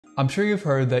I'm sure you've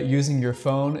heard that using your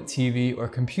phone, TV, or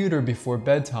computer before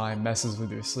bedtime messes with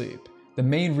your sleep. The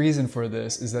main reason for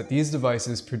this is that these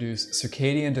devices produce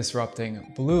circadian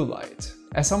disrupting blue light.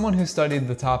 As someone who studied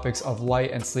the topics of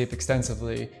light and sleep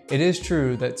extensively, it is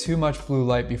true that too much blue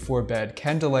light before bed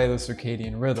can delay the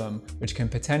circadian rhythm, which can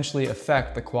potentially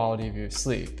affect the quality of your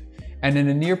sleep. And in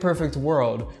a near-perfect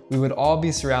world, we would all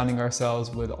be surrounding ourselves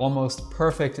with almost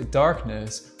perfect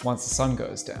darkness once the sun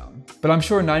goes down. But I'm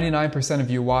sure 99%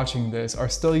 of you watching this are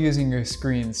still using your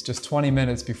screens just 20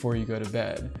 minutes before you go to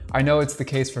bed. I know it's the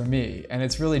case for me, and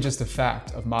it's really just a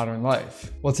fact of modern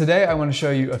life. Well, today I want to show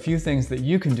you a few things that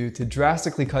you can do to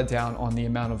drastically cut down on the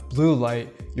amount of blue light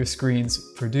your screens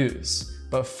produce.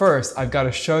 But first, I've got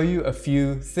to show you a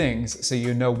few things so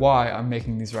you know why I'm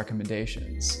making these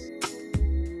recommendations.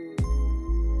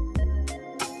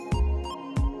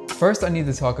 First, I need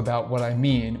to talk about what I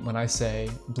mean when I say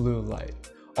blue light.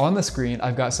 On the screen,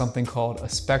 I've got something called a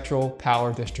spectral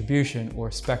power distribution,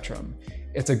 or spectrum.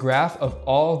 It's a graph of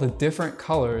all the different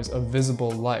colors of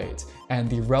visible light and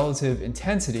the relative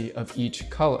intensity of each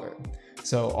color.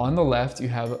 So on the left, you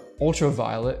have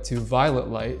ultraviolet to violet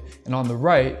light, and on the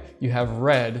right, you have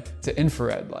red to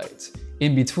infrared light.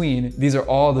 In between, these are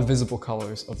all the visible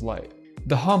colors of light.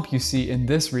 The hump you see in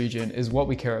this region is what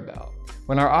we care about.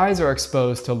 When our eyes are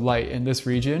exposed to light in this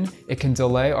region, it can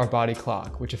delay our body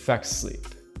clock, which affects sleep.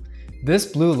 This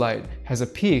blue light has a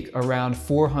peak around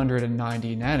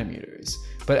 490 nanometers,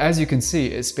 but as you can see,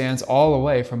 it spans all the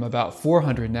way from about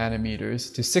 400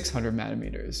 nanometers to 600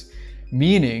 nanometers,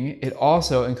 meaning it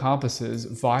also encompasses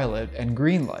violet and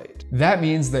green light. That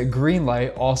means that green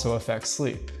light also affects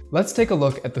sleep. Let's take a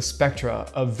look at the spectra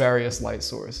of various light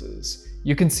sources.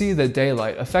 You can see that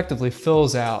daylight effectively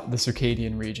fills out the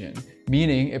circadian region,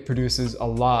 meaning it produces a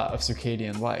lot of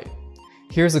circadian light.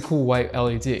 Here's a cool white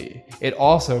LED. It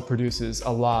also produces a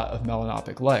lot of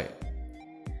melanopic light.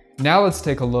 Now let's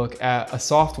take a look at a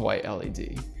soft white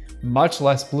LED, much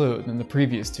less blue than the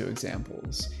previous two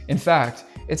examples. In fact,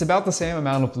 it's about the same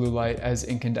amount of blue light as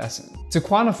incandescent. To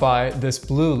quantify this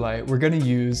blue light, we're going to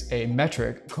use a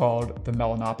metric called the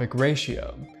melanopic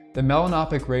ratio. The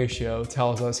melanopic ratio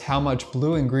tells us how much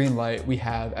blue and green light we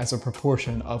have as a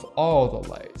proportion of all the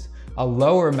light. A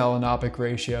lower melanopic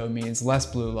ratio means less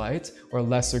blue light or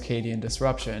less circadian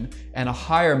disruption, and a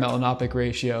higher melanopic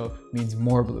ratio means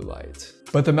more blue light.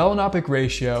 But the melanopic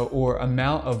ratio or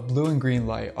amount of blue and green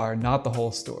light are not the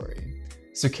whole story.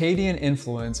 Circadian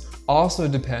influence also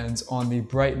depends on the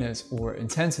brightness or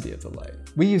intensity of the light.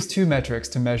 We use two metrics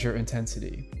to measure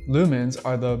intensity. Lumens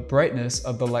are the brightness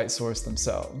of the light source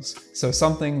themselves. So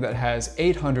something that has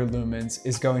 800 lumens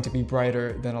is going to be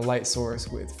brighter than a light source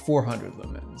with 400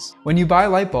 lumens. When you buy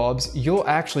light bulbs, you'll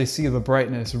actually see the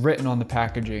brightness written on the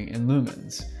packaging in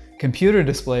lumens. Computer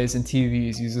displays and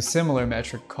TVs use a similar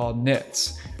metric called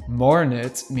nits. More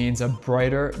nits means a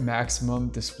brighter maximum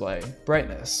display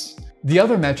brightness. The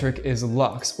other metric is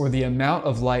lux, or the amount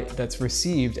of light that's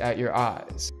received at your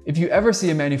eyes. If you ever see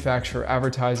a manufacturer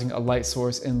advertising a light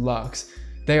source in lux,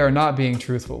 they are not being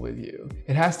truthful with you.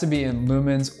 It has to be in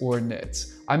lumens or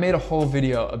nits. I made a whole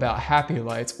video about happy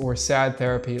lights or sad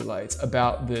therapy lights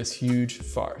about this huge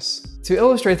farce. To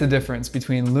illustrate the difference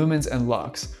between lumens and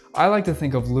lux, I like to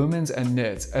think of lumens and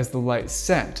nits as the light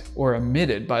sent or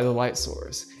emitted by the light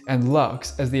source, and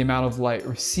lux as the amount of light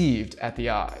received at the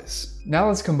eyes. Now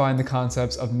let's combine the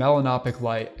concepts of melanopic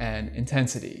light and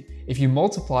intensity. If you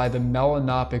multiply the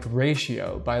melanopic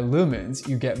ratio by lumens,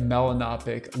 you get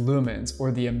melanopic lumens,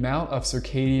 or the amount of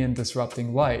circadian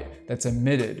disrupting light that's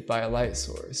emitted by a light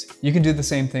source. You can do the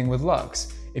same thing with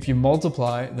lux. If you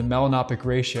multiply the melanopic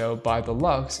ratio by the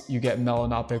lux, you get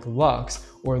melanopic lux,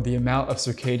 or the amount of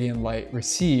circadian light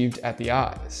received at the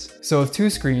eyes. So if two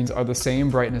screens are the same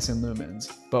brightness in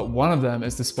lumens, but one of them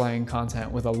is displaying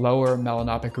content with a lower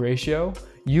melanopic ratio,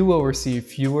 you will receive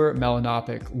fewer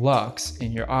melanopic lux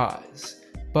in your eyes.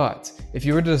 But if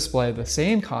you were to display the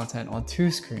same content on two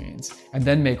screens and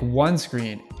then make one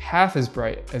screen half as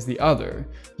bright as the other,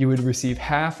 you would receive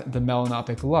half the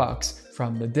melanopic lux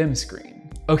from the dim screen.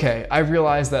 Okay, I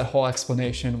realize that whole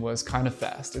explanation was kind of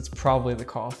fast. It's probably the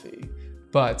coffee.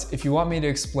 But if you want me to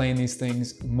explain these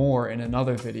things more in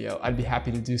another video, I'd be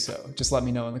happy to do so. Just let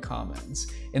me know in the comments.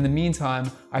 In the meantime,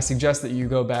 I suggest that you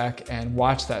go back and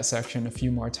watch that section a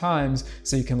few more times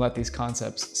so you can let these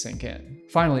concepts sink in.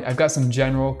 Finally, I've got some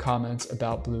general comments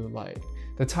about blue light.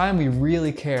 The time we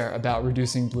really care about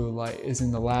reducing blue light is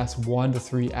in the last 1 to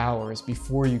 3 hours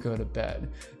before you go to bed.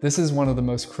 This is one of the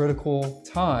most critical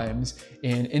times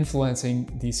in influencing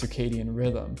the circadian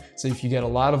rhythm. So if you get a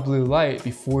lot of blue light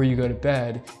before you go to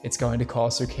bed, it's going to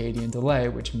cause circadian delay,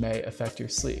 which may affect your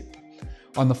sleep.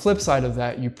 On the flip side of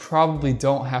that, you probably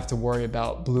don't have to worry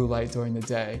about blue light during the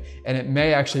day, and it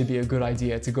may actually be a good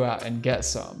idea to go out and get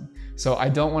some. So I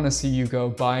don't want to see you go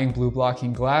buying blue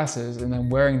blocking glasses and then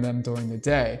wearing them during the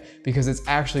day, because it's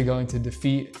actually going to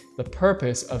defeat the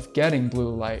purpose of getting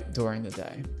blue light during the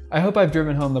day. I hope I've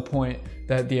driven home the point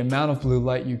that the amount of blue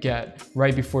light you get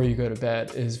right before you go to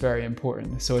bed is very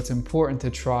important. So it's important to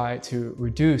try to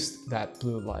reduce that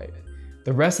blue light.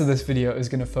 The rest of this video is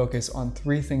going to focus on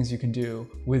 3 things you can do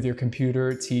with your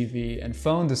computer, TV, and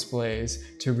phone displays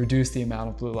to reduce the amount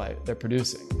of blue light they're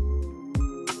producing.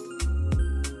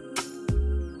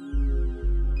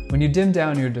 When you dim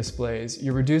down your displays,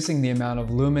 you're reducing the amount of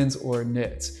lumens or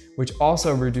nits, which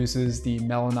also reduces the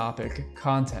melanopic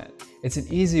content. It's an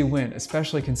easy win,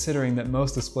 especially considering that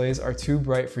most displays are too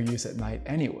bright for use at night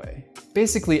anyway.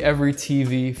 Basically every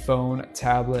TV, phone,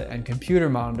 tablet, and computer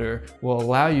monitor will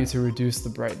allow you to reduce the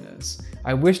brightness.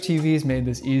 I wish TVs made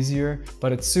this easier,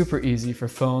 but it's super easy for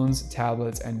phones,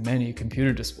 tablets, and many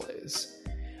computer displays.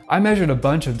 I measured a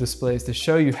bunch of displays to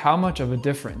show you how much of a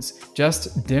difference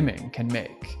just dimming can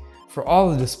make. For all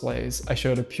the displays, I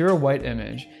showed a pure white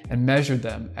image and measured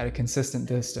them at a consistent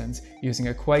distance using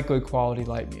a quite good quality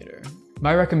light meter.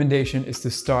 My recommendation is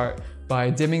to start by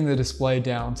dimming the display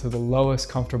down to the lowest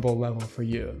comfortable level for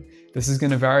you. This is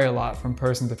going to vary a lot from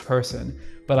person to person,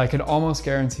 but I can almost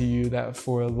guarantee you that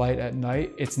for light at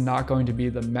night, it's not going to be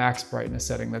the max brightness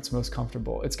setting that's most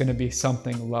comfortable. It's going to be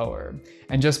something lower.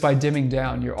 And just by dimming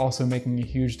down, you're also making a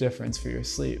huge difference for your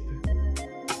sleep.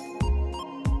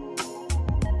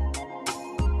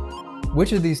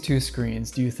 Which of these 2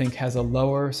 screens do you think has a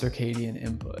lower circadian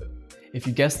input? If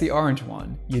you guessed the orange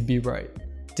one, you'd be right.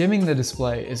 Dimming the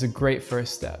display is a great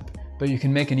first step, but you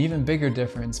can make an even bigger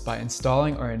difference by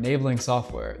installing or enabling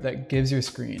software that gives your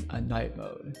screen a night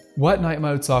mode. What night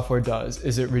mode software does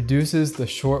is it reduces the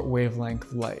short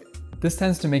wavelength light. This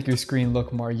tends to make your screen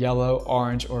look more yellow,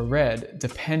 orange, or red,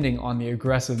 depending on the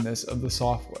aggressiveness of the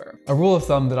software. A rule of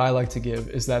thumb that I like to give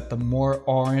is that the more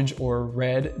orange or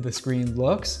red the screen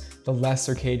looks, the less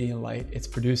circadian light it's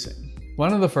producing.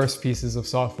 One of the first pieces of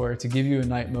software to give you a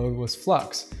night mode was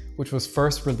f.lux, which was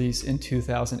first released in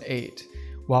 2008.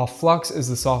 While f.lux is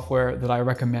the software that I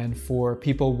recommend for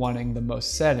people wanting the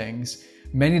most settings,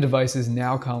 many devices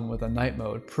now come with a night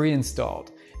mode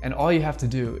pre-installed, and all you have to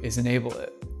do is enable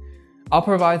it. I'll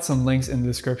provide some links in the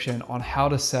description on how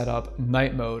to set up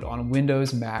night mode on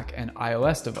Windows, Mac, and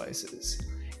iOS devices.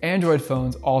 Android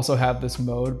phones also have this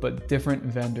mode, but different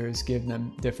vendors give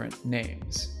them different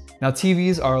names. Now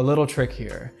TVs are a little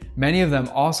trickier. Many of them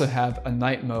also have a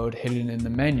night mode hidden in the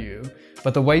menu,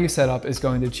 but the way you set up is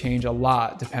going to change a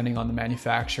lot depending on the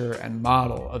manufacturer and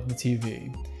model of the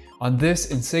TV. On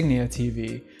this Insignia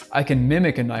TV, I can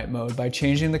mimic a night mode by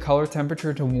changing the color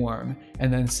temperature to warm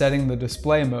and then setting the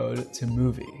display mode to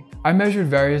movie. I measured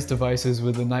various devices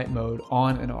with the night mode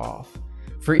on and off.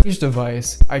 For each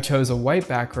device, I chose a white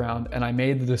background and I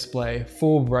made the display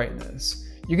full brightness.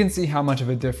 You can see how much of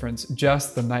a difference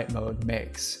just the night mode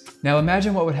makes. Now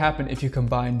imagine what would happen if you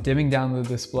combine dimming down the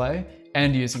display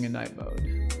and using a night mode.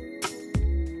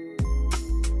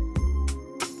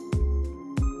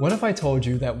 What if I told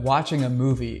you that watching a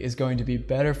movie is going to be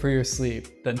better for your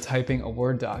sleep than typing a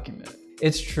Word document?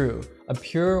 It's true, a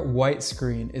pure white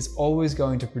screen is always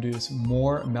going to produce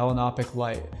more melanopic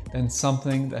light than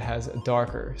something that has a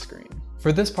darker screen.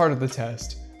 For this part of the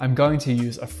test, I'm going to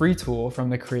use a free tool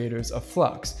from the creators of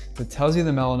f.lux that tells you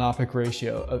the melanopic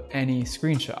ratio of any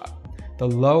screenshot. The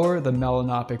lower the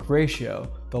melanopic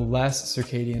ratio, the less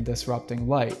circadian disrupting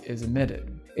light is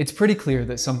emitted. It's pretty clear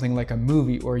that something like a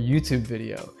movie or YouTube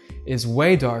video is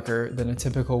way darker than a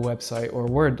typical website or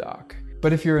Word doc.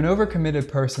 But if you're an overcommitted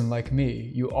person like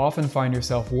me, you often find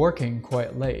yourself working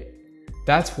quite late.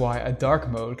 That's why a dark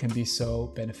mode can be so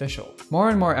beneficial. More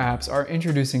and more apps are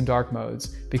introducing dark modes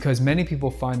because many people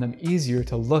find them easier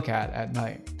to look at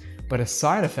night. But a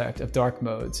side effect of dark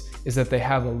modes is that they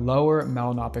have a lower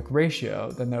melanopic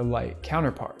ratio than their light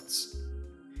counterparts.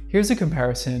 Here's a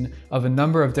comparison of a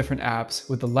number of different apps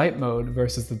with the light mode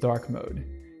versus the dark mode.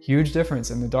 Huge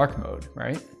difference in the dark mode,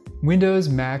 right? Windows,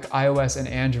 Mac, iOS, and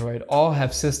Android all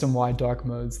have system-wide dark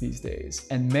modes these days,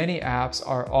 and many apps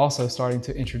are also starting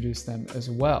to introduce them as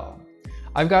well.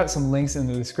 I've got some links in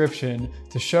the description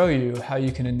to show you how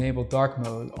you can enable dark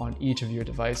mode on each of your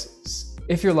devices.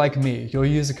 If you're like me, you'll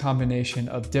use a combination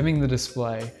of dimming the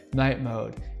display, night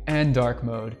mode, and dark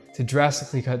mode to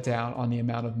drastically cut down on the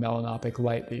amount of melanopic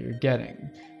light that you're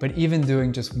getting. But even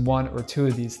doing just 1 or 2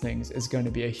 of these things is going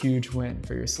to be a huge win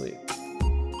for your sleep.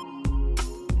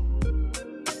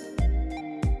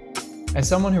 As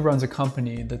someone who runs a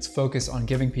company that's focused on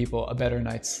giving people a better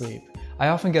night's sleep, I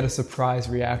often get a surprise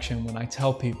reaction when I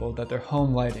tell people that their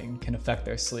home lighting can affect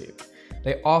their sleep.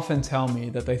 They often tell me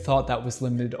that they thought that was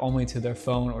limited only to their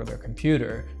phone or their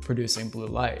computer producing blue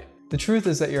light. The truth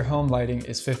is that your home lighting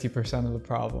is 50% of the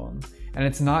problem, and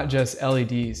it's not just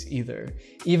LEDs either.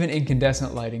 Even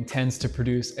incandescent lighting tends to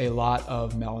produce a lot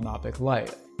of melanopic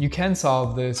light. You can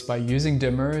solve this by using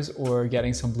dimmers or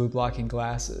getting some blue blocking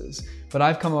glasses, but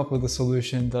I've come up with a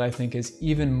solution that I think is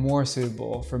even more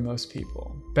suitable for most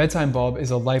people. Bedtime bulb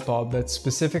is a light bulb that's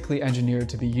specifically engineered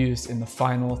to be used in the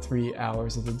final 3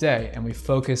 hours of the day, and we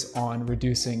focus on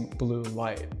reducing blue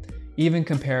light. Even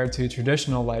compared to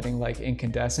traditional lighting like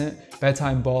incandescent,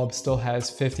 bedtime bulb still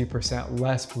has 50%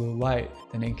 less blue light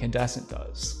than incandescent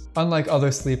does. Unlike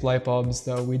other sleep light bulbs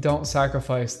though, we don't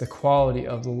sacrifice the quality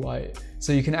of the light,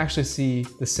 so you can actually see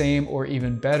the same or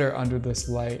even better under this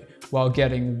light while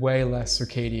getting way less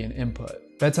circadian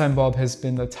input. Bedtime bulb has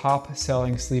been the top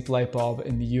selling sleep light bulb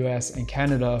in the US and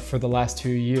Canada for the last 2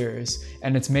 years,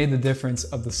 and it's made the difference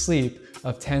of the sleep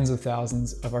of tens of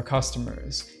thousands of our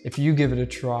customers. If you give it a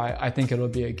try, I think it'll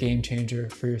be a game changer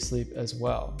for your sleep as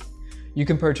well. You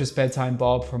can purchase bedtime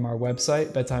bulb from our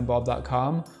website,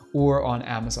 bedtimebulb.com, or on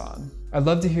Amazon. I'd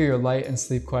love to hear your light and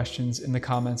sleep questions in the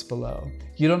comments below.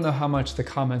 You don't know how much the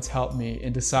comments help me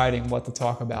in deciding what to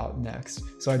talk about next,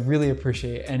 so I'd really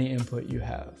appreciate any input you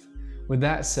have. With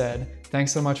that said,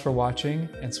 thanks so much for watching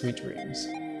and sweet dreams.